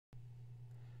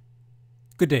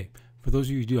Good day. For those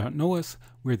of you who do not know us,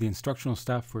 we're the instructional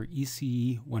staff for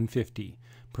ECE 150.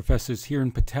 Professors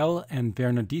Hiran Patel and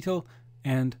Verna Dietel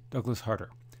and Douglas Harder.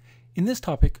 In this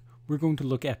topic, we're going to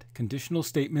look at conditional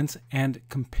statements and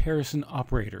comparison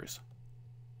operators.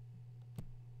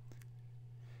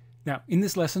 Now, in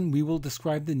this lesson, we will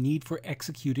describe the need for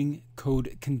executing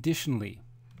code conditionally.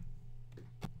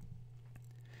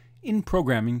 In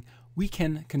programming, we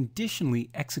can conditionally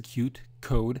execute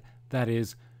code, that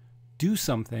is, do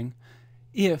something,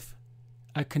 if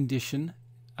a condition,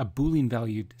 a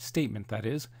Boolean-valued statement, that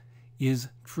is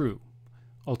true.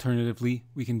 Alternatively,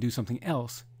 we can do something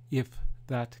else if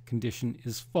that condition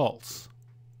is false.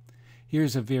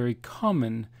 Here's a very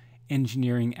common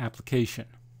engineering application.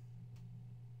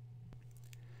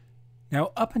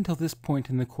 Now, up until this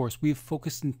point in the course, we have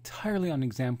focused entirely on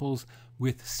examples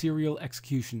with serial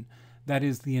execution. That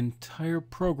is, the entire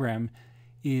program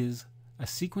is a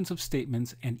sequence of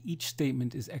statements, and each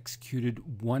statement is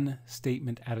executed one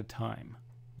statement at a time.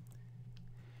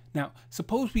 Now,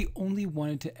 suppose we only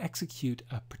wanted to execute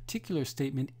a particular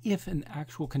statement if an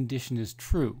actual condition is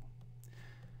true.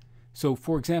 So,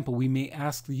 for example, we may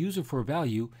ask the user for a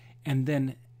value and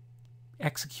then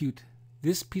execute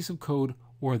this piece of code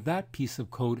or that piece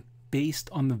of code based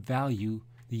on the value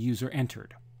the user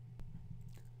entered.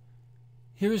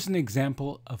 Here is an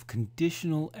example of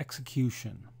conditional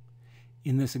execution.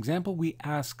 In this example, we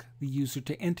ask the user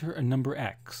to enter a number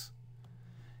x.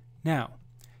 Now,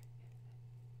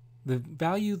 the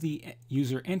value the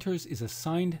user enters is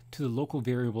assigned to the local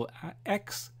variable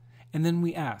x, and then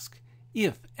we ask,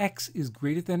 if x is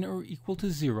greater than or equal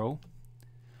to 0,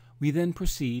 we then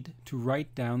proceed to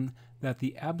write down that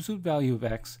the absolute value of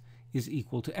x is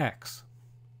equal to x.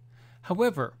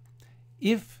 However,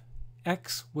 if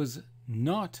x was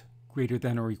not greater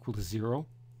than or equal to 0,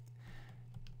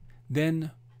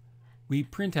 then we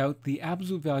print out the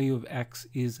absolute value of x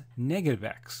is negative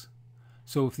x.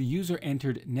 So if the user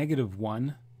entered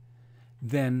 -1,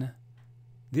 then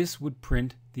this would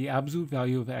print the absolute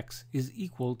value of x is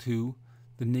equal to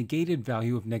the negated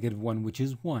value of -1, which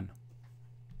is 1.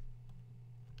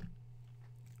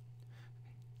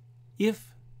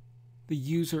 If the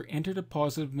user entered a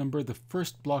positive number, the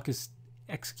first block is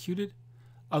executed.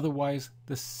 Otherwise,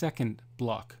 the second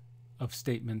block of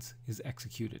statements is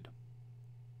executed.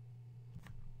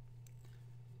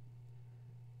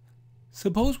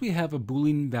 Suppose we have a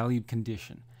Boolean-valued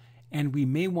condition, and we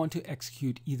may want to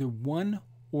execute either one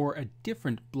or a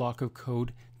different block of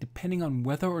code depending on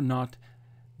whether or not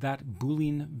that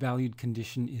Boolean-valued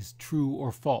condition is true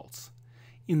or false.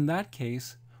 In that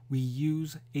case, we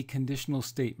use a conditional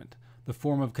statement. The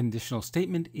form of conditional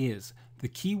statement is the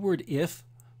keyword if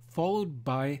followed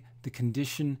by the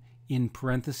condition in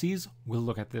parentheses. We'll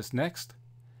look at this next.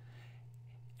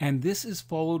 And this is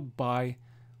followed by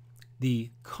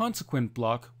the consequent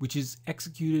block, which is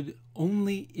executed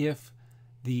only if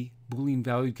the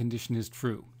Boolean-valued condition is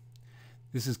true.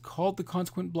 This is called the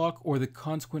consequent block or the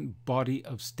consequent body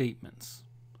of statements.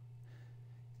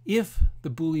 If the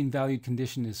Boolean-valued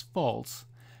condition is false,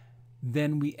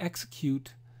 then we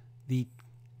execute the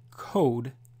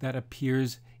code that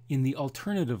appears in the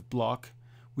alternative block,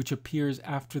 which appears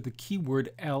after the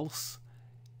keyword else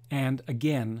and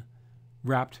again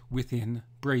wrapped within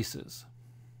braces.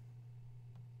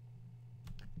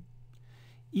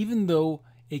 Even though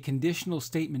a conditional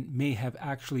statement may have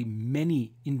actually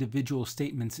many individual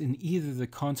statements in either the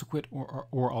consequent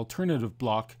or alternative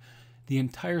block, the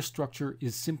entire structure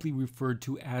is simply referred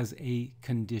to as a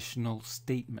conditional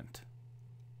statement.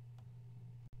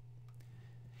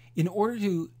 In order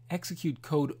to execute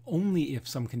code only if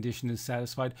some condition is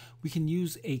satisfied, we can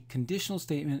use a conditional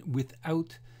statement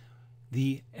without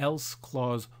the else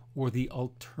clause or the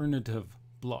alternative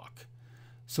block.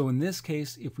 So in this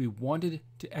case, if we wanted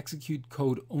to execute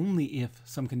code only if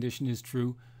some condition is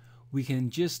true, we can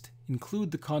just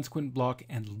include the consequent block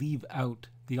and leave out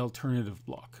the alternative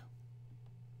block.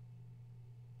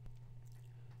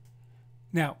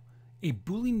 Now, a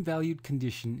Boolean-valued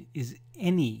condition is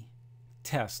any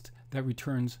test that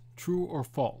returns true or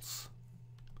false.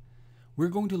 We're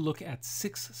going to look at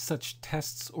 6 such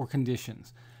tests or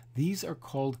conditions. These are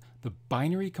called the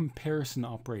binary comparison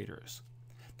operators.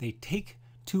 They take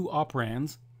two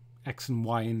operands, x and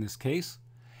y in this case,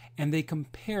 and they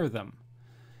compare them.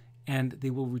 And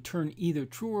they will return either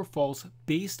true or false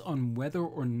based on whether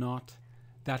or not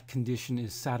that condition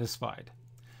is satisfied.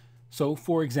 So,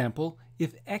 for example,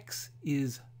 if x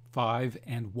is 5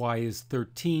 and y is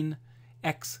 13,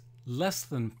 x less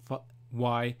than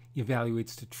y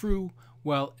evaluates to true,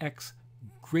 while x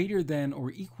greater than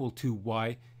or equal to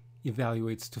y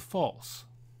evaluates to false.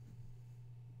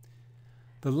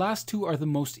 The last two are the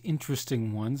most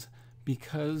interesting ones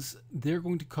because they're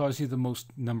going to cause you the most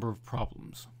number of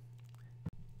problems.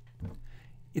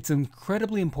 It's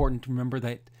incredibly important to remember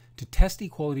that to test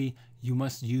equality, you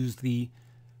must use the,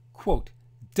 quote,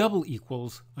 double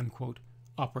equals, unquote,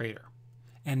 operator,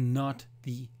 and not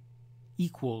the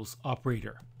equals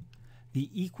operator. The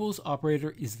equals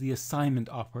operator is the assignment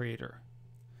operator.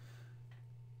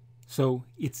 So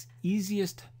it's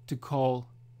easiest to call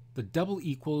the double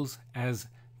equals as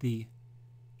the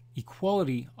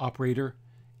equality operator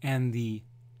and the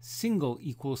single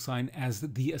equal sign as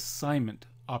the assignment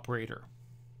operator.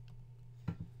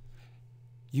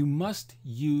 You must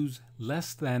use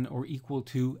less than or equal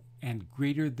to and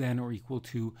greater than or equal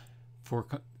to for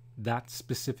that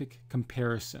specific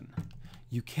comparison.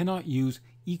 You cannot use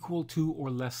equal to or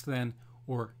less than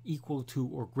or equal to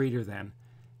or greater than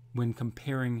when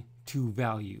comparing two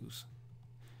values.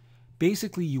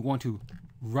 Basically, you want to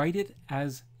write it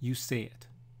as you say it.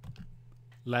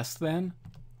 Less than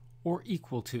or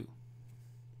equal to.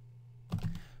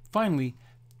 Finally,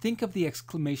 think of the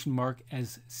exclamation mark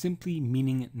as simply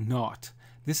meaning not.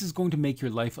 This is going to make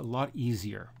your life a lot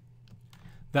easier.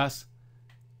 Thus,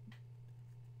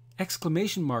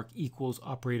 exclamation mark equals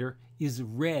operator is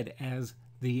read as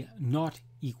the not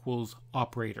equals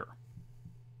operator.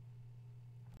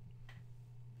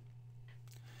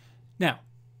 Now,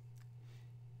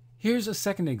 here's a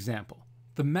second example.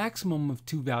 The maximum of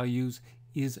two values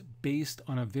is based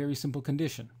on a very simple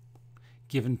condition.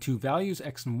 Given two values,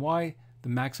 x and y, the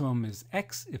maximum is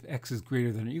x if x is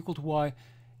greater than or equal to y,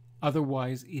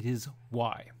 otherwise it is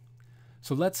y.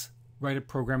 So let's write a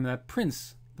program that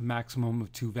prints the maximum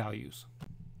of two values.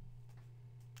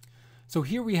 So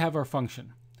here we have our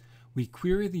function. We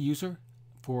query the user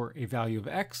for a value of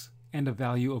x and a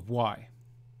value of y.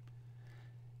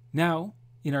 Now,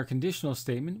 in our conditional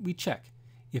statement, we check.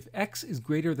 If x is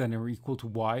greater than or equal to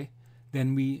y,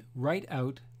 then we write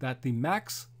out that the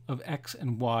max of x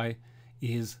and y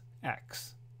is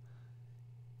x.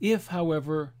 If,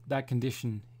 however, that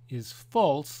condition is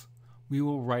false, we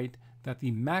will write that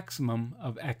the maximum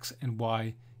of x and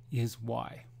y is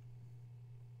y.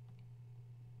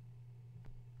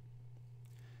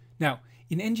 Now,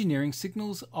 in engineering,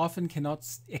 signals often cannot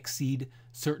exceed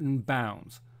certain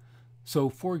bounds. So,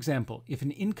 for example, if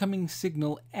an incoming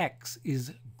signal x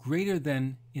is greater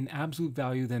than in absolute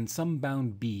value than some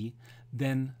bound b,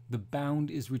 then the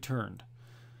bound is returned.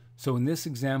 So in this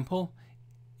example,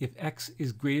 if x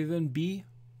is greater than b,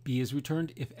 b is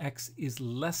returned. If x is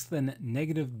less than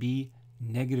negative b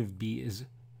is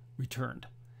returned.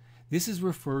 This is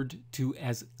referred to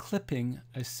as clipping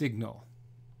a signal.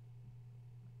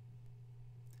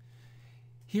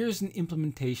 Here's an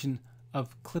implementation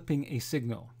of clipping a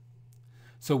signal.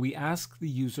 So we ask the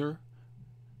user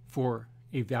for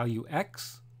a value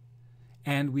x,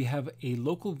 and we have a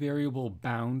local variable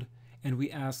bound, and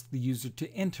we ask the user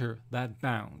to enter that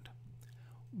bound.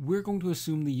 We're going to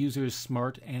assume the user is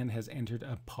smart and has entered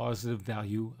a positive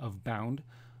value of bound,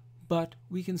 but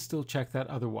we can still check that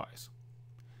otherwise.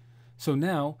 So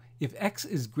now, if x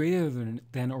is greater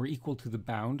than or equal to the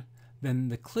bound, then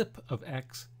the clip of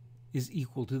x is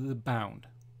equal to the bound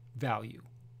value.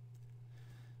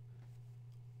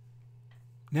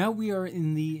 Now we are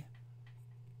in the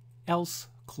else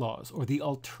clause, or the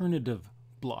alternative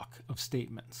block of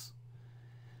statements.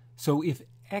 So if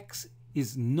x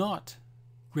is not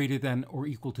greater than or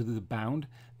equal to the bound,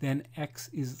 then x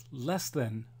is less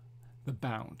than the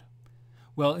bound.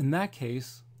 Well, in that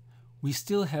case, we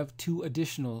still have two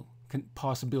additional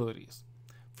possibilities.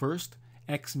 First,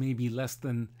 x may be less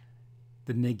than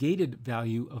the negated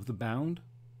value of the bound,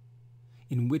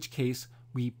 in which case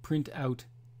we print out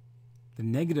the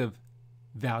negative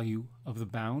value of the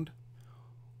bound,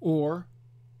 or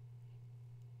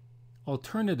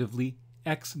alternatively,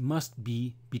 x must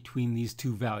be between these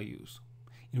two values,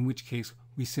 in which case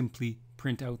we simply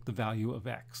print out the value of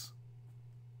x.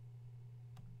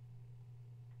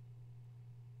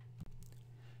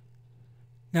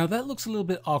 Now that looks a little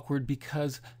bit awkward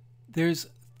because there's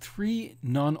three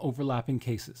non-overlapping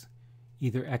cases.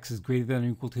 Either x is greater than or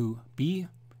equal to b,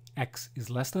 x is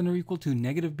less than or equal to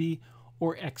negative b,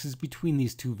 or x is between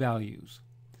these two values.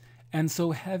 And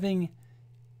so having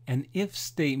an if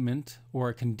statement or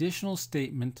a conditional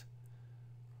statement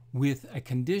with a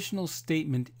conditional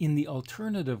statement in the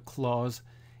alternative clause,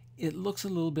 it looks a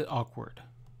little bit awkward.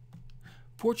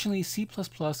 Fortunately, C++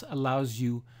 allows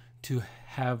you to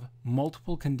have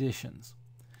multiple conditions.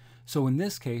 So in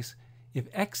this case, if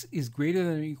x is greater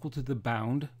than or equal to the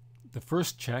bound, the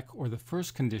first check or the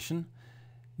first condition,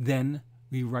 then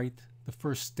we write the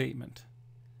first statement.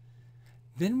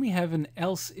 Then we have an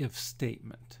else if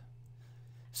statement.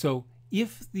 So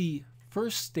if the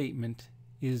first statement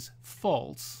is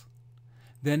false,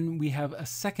 then we have a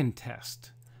second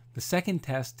test. The second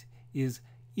test is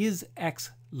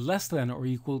x less than or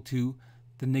equal to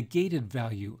the negated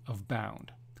value of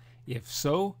bound? If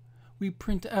so, we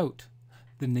print out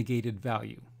the negated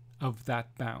value of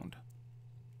that bound.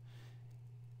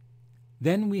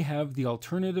 Then we have the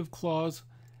alternative clause,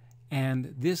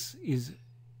 and this is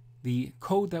the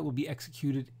code that will be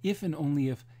executed if and only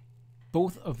if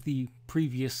both of the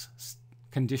previous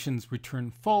conditions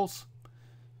return false,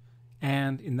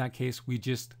 and in that case we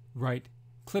just write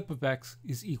clip of x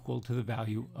is equal to the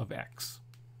value of x.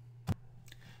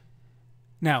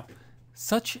 Now,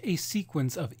 such a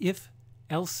sequence of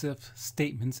if-else-if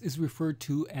statements is referred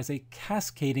to as a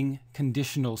cascading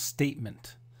conditional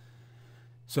statement.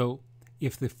 So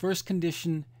if the first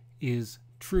condition is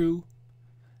true,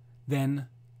 then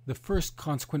the first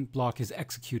consequent block is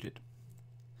executed.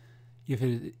 If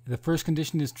the first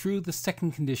condition is true, the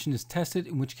second condition is tested,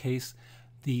 in which case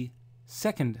the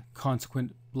second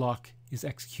consequent block is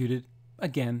executed,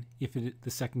 again, if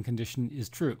the second condition is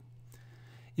true.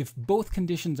 If both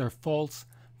conditions are false,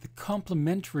 the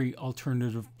complementary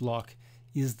alternative block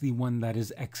is the one that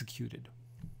is executed.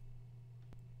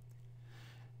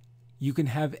 You can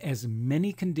have as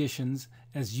many conditions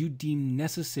as you deem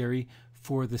necessary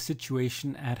for the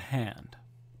situation at hand.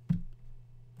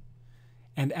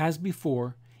 And as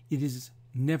before, it is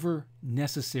never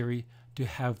necessary to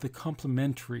have the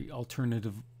complementary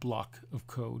alternative block of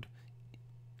code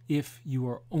if you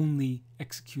are only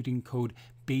executing code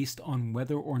based on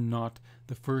whether or not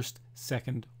the first,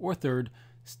 second, or third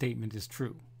statement is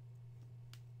true.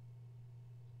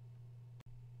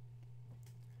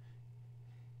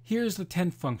 Here's the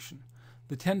 10 function.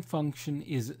 The 10 function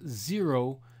is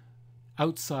 0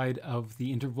 outside of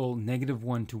the interval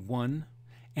 -1 to 1,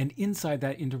 and inside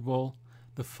that interval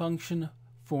the function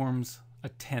forms a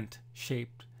tent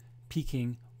shape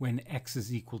peaking when x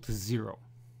is equal to 0.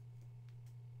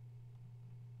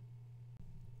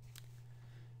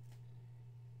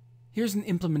 Here's an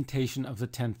implementation of the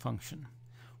 10 function.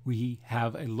 We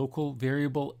have a local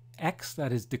variable x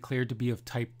that is declared to be of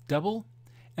type double,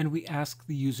 and we ask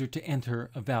the user to enter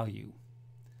a value.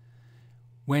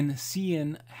 When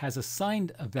cn has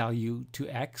assigned a value to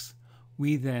x,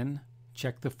 we then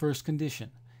check the first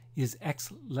condition. Is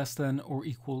x less than or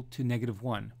equal to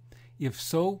 -1? If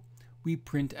so, we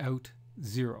print out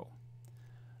 0.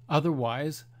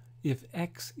 Otherwise, if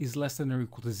x is less than or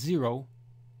equal to 0,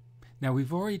 now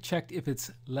we've already checked if it's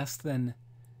less than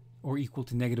or equal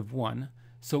to -1,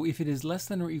 so if it is less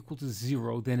than or equal to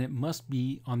 0, then it must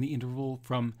be on the interval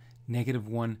from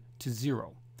 -1 to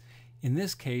 0. In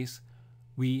this case,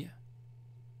 we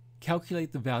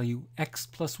calculate the value x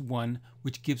plus 1,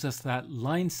 which gives us that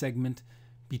line segment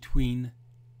between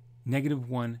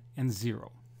 -1 and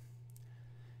 0.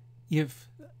 If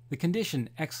the condition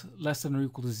x less than or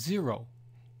equal to 0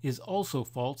 is also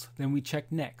false, then we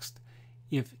check next.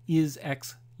 If is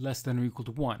x less than or equal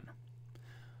to 1.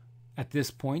 At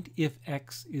this point, if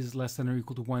x is less than or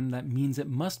equal to 1, that means it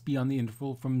must be on the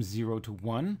interval from 0 to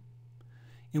 1,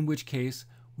 in which case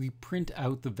we print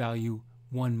out the value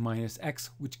 1 minus x,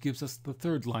 which gives us the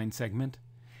third line segment.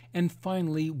 And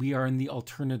finally, we are in the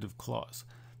alternative clause.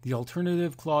 The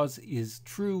alternative clause is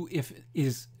true if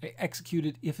is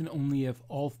executed if and only if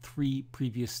all three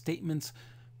previous statements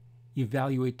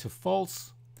evaluate to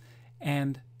false,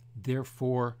 and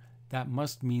therefore that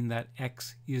must mean that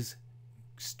x is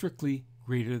strictly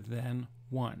greater than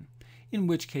 1, in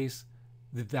which case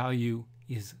the value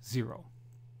is 0.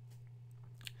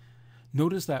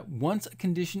 Notice that once a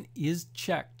condition is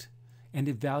checked and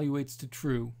evaluates to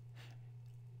true,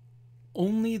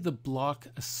 only the block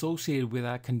associated with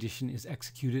that condition is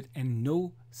executed, and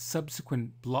no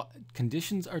subsequent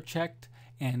conditions are checked,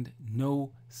 and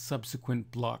no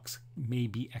subsequent blocks may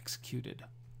be executed.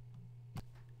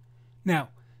 Now,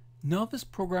 novice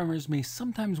programmers may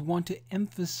sometimes want to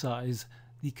emphasize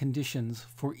the conditions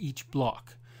for each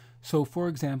block. So, for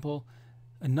example,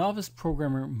 a novice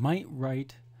programmer might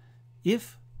write,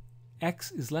 if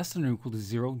x is less than or equal to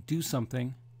 0, do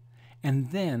something,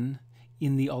 and then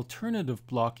in the alternative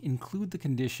block include the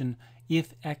condition,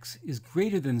 if x is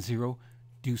greater than 0,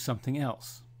 do something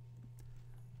else.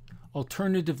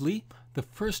 Alternatively, the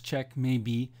first check may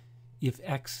be, if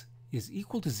x is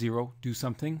equal to 0, do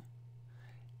something,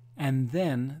 and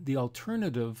then the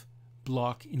alternative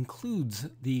block includes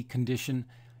the condition,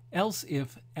 else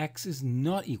if x is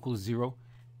not equal to 0,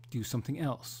 do something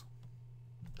else.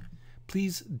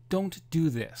 Please don't do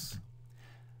this.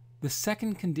 The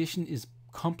second condition is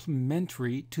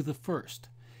complementary to the first.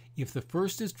 If the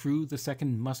first is true, the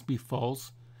second must be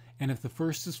false, and if the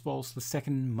first is false, the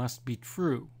second must be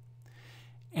true.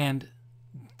 And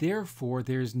therefore,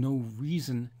 there is no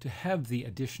reason to have the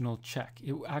additional check.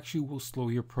 It actually will slow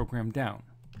your program down.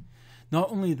 Not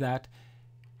only that,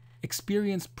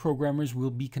 experienced programmers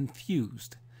will be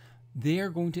confused. They are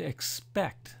going to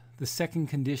expect the second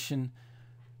condition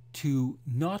to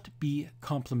not be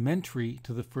complementary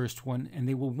to the first one, and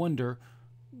they will wonder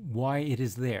why it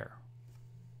is there.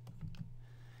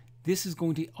 This is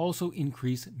going to also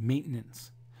increase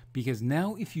maintenance, because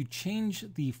now if you change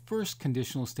the first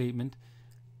conditional statement,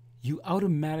 you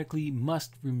automatically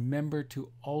must remember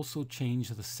to also change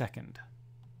the second.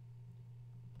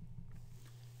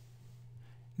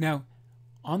 Now,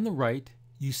 on the right,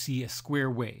 you see a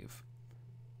square wave.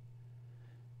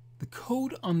 The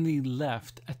code on the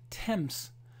left attempts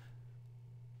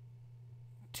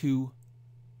to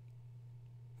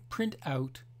print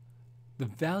out the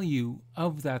value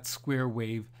of that square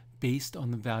wave based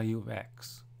on the value of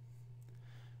x.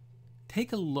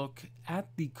 Take a look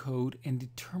at the code and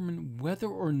determine whether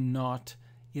or not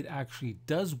it actually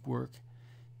does work.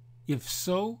 If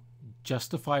so,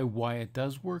 justify why it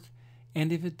does work,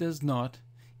 and if it does not,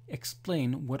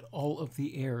 explain what all of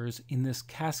the errors in this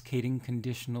cascading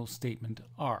conditional statement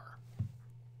are.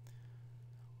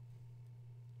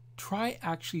 Try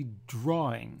actually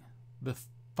drawing the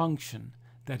function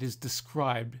that is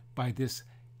described by this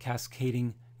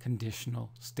cascading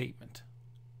conditional statement.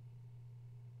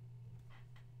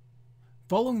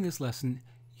 Following this lesson,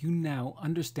 you now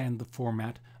understand the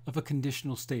format of a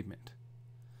conditional statement.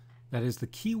 That is the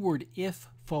keyword if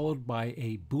followed by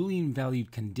a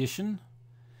Boolean-valued condition,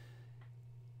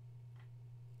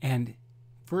 and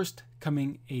first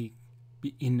coming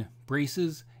in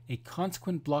braces a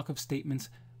consequent block of statements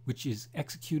which is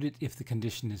executed if the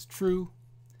condition is true,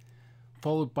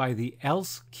 followed by the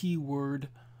else keyword,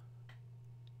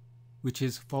 which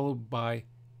is followed by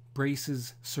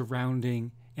braces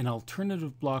surrounding an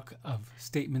alternative block of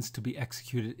statements to be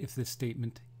executed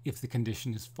if the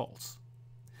condition is false.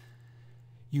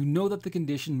 You know that the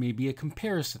condition may be a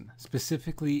comparison.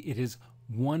 Specifically, it is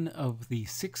one of the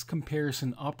 6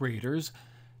 comparison operators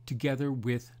together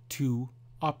with 2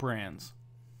 operands.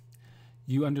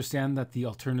 You understand that the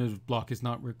alternative block is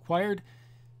not required.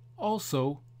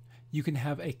 Also, you can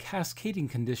have a cascading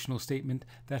conditional statement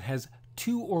that has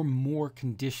 2 or more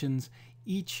conditions,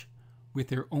 each with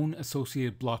their own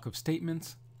associated block of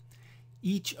statements.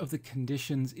 Each of the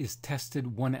conditions is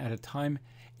tested one at a time,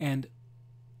 and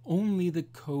only the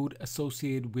code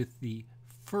associated with the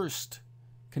first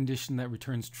condition that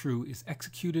returns true is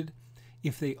executed.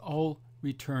 If they all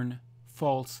return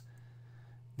false,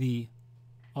 the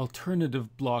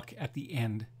alternative block at the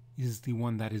end is the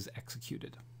one that is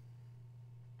executed.